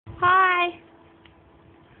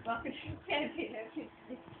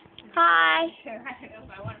Hi.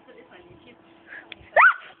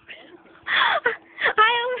 I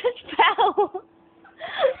almost fell.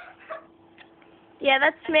 Yeah,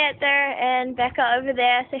 that's Samantha and Becca over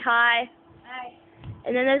there. Say hi. Hi.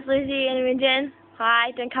 And then there's Lizzie and Imogen.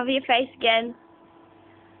 Hi. Don't cover your face again.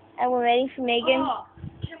 And we're waiting for Megan. Oh,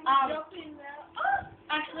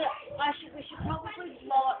 actually, we should probably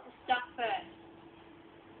blow up the stuff first.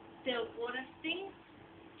 The water thing?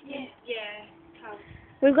 Yeah. Yeah.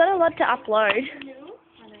 We've got a lot to upload.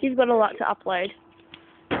 You've got a lot to upload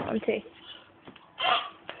onto.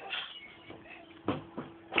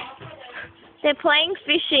 They're playing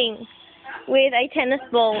fishing with a tennis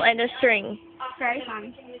ball and a string. Very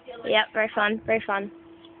fun. Yep, very fun, very fun.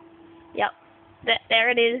 Yep, there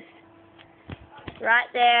it is. Right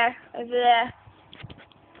there, over there.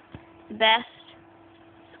 The best.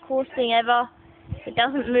 It's the coolest thing ever. It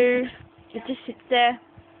doesn't move, it just sits there.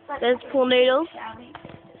 There's pool noodles.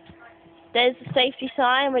 There's the safety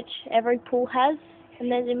sign, which every pool has.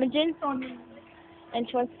 And there's Imogen. And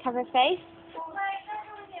she wants to cover her face.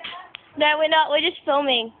 No, we're not. We're just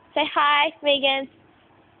filming. Say hi, Megan.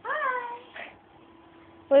 Hi.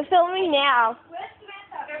 We're filming now.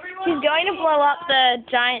 She's going to blow up the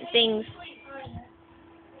giant things.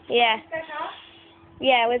 Yeah.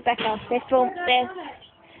 Yeah, with Becca.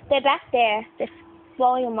 They're back there. They're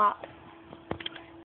blowing them up.